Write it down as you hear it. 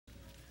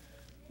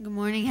Good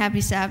morning.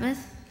 Happy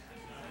Sabbath.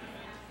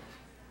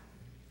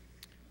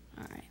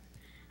 All right.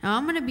 Now,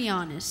 I'm going to be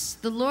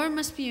honest. The Lord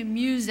must be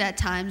amused at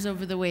times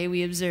over the way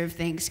we observe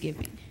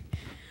Thanksgiving.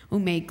 We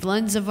make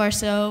gluttons of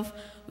ourselves.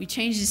 We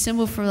change the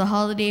symbol for the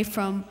holiday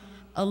from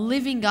a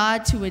living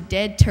God to a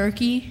dead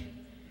turkey.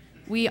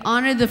 We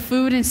honor the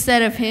food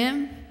instead of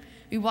Him.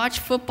 We watch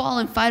football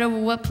and fight over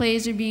what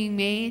plays are being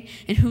made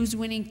and who's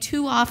winning,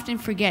 too often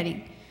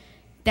forgetting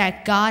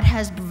that God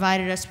has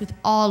provided us with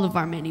all of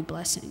our many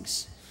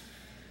blessings.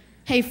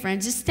 Hey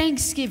friends, it's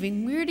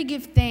Thanksgiving. We're to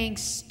give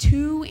thanks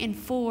to and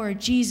for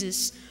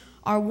Jesus,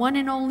 our one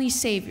and only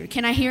Savior.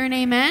 Can I hear an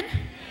amen?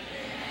 Amen.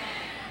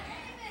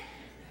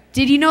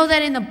 Did you know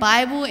that in the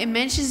Bible it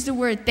mentions the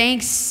word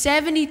thanks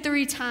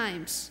 73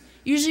 times,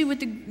 usually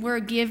with the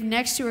word give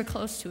next to or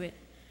close to it?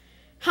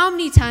 How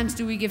many times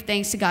do we give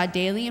thanks to God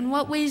daily, and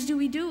what ways do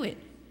we do it?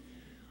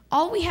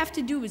 All we have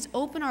to do is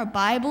open our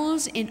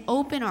Bibles and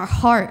open our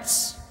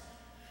hearts.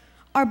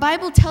 Our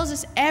Bible tells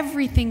us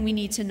everything we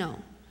need to know.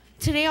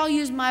 Today I'll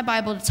use my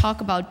Bible to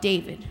talk about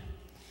David.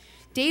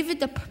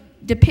 David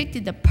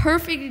depicted the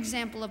perfect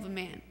example of a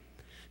man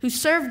who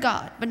served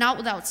God, but not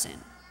without sin.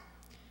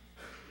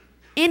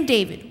 In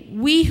David,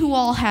 we who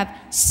all have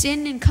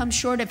sinned and come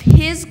short of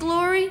His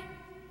glory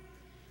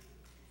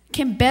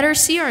can better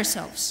see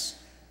ourselves.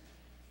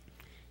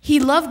 He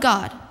loved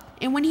God,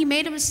 and when he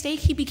made a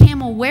mistake, he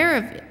became aware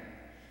of it.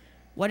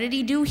 What did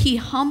he do? He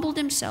humbled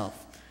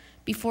himself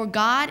before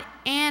God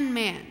and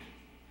man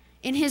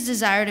in his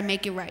desire to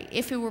make it right,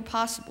 if it were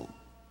possible.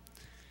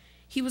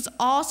 He was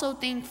also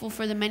thankful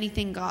for the many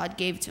things God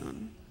gave to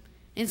him.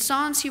 In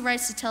Psalms, he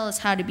writes to tell us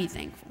how to be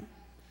thankful.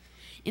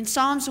 In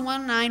Psalms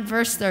 1:9,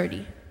 verse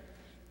 30,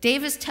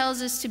 David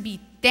tells us to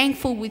be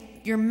thankful with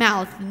your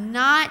mouth,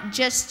 not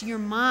just your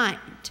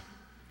mind.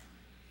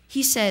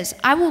 He says,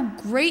 I will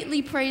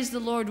greatly praise the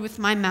Lord with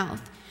my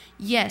mouth.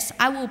 Yes,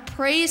 I will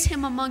praise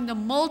Him among the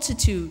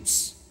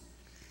multitudes.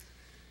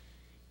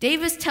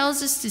 David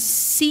tells us to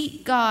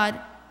seek God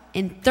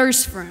and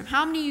thirst for Him.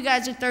 How many of you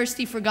guys are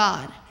thirsty for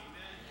God? Amen.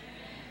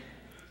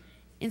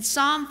 In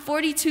Psalm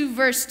 42,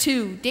 verse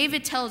 2,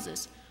 David tells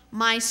us,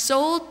 my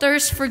soul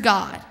thirsts for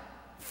God,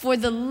 for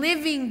the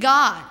living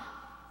God.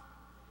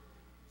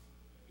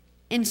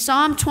 In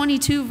Psalm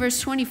 22,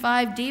 verse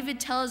 25, David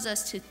tells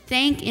us to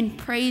thank and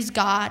praise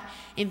God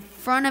in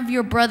front of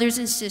your brothers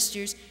and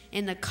sisters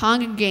in the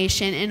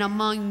congregation and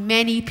among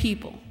many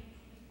people,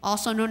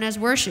 also known as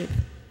worship.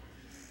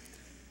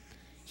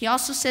 He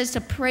also says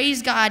to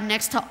praise God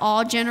next to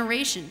all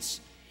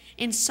generations.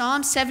 In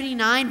Psalm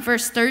 79,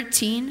 verse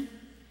 13,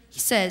 he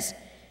says,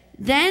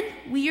 then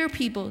we, your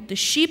people, the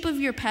sheep of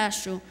your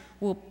pasture,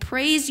 will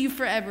praise you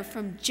forever.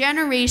 From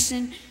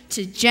generation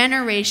to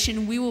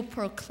generation, we will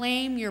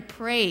proclaim your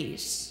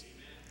praise.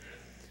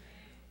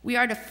 We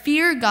are to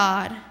fear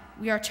God.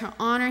 We are to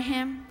honor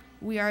Him.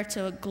 We are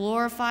to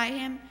glorify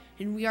Him.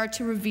 And we are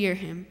to revere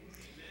Him.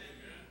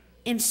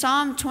 In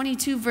Psalm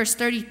 22, verse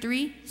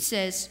 33,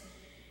 says,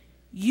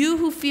 you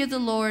who fear the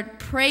Lord,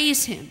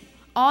 praise Him.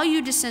 All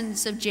you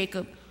descendants of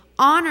Jacob,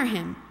 honor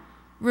Him.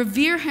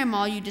 Revere Him,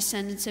 all you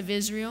descendants of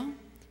Israel.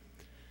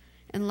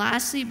 And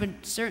lastly, but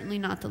certainly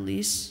not the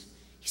least,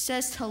 he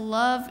says to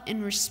love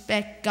and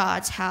respect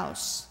God's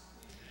house.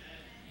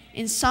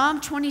 In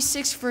Psalm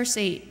 26, verse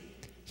 8,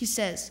 he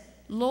says,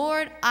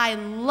 Lord, I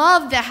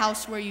love the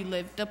house where you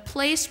live, the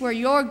place where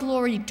your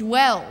glory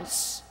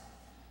dwells.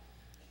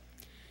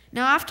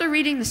 Now, after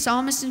reading the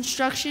psalmist's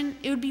instruction,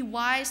 it would be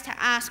wise to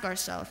ask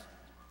ourselves,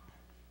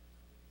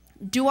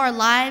 do our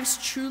lives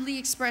truly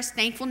express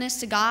thankfulness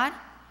to God?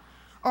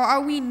 Or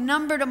are we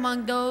numbered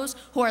among those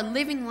who are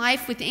living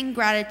life with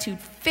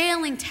ingratitude,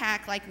 failing to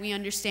act like we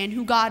understand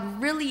who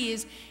God really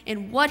is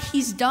and what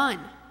He's done?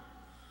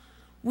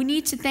 We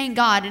need to thank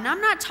God. And I'm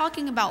not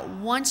talking about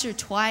once or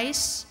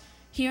twice,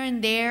 here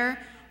and there,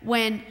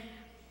 when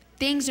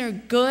things are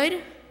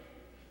good.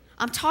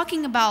 I'm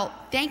talking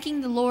about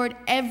thanking the Lord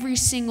every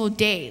single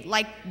day,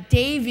 like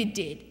David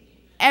did.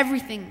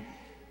 Everything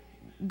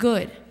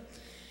good.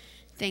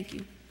 Thank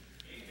you.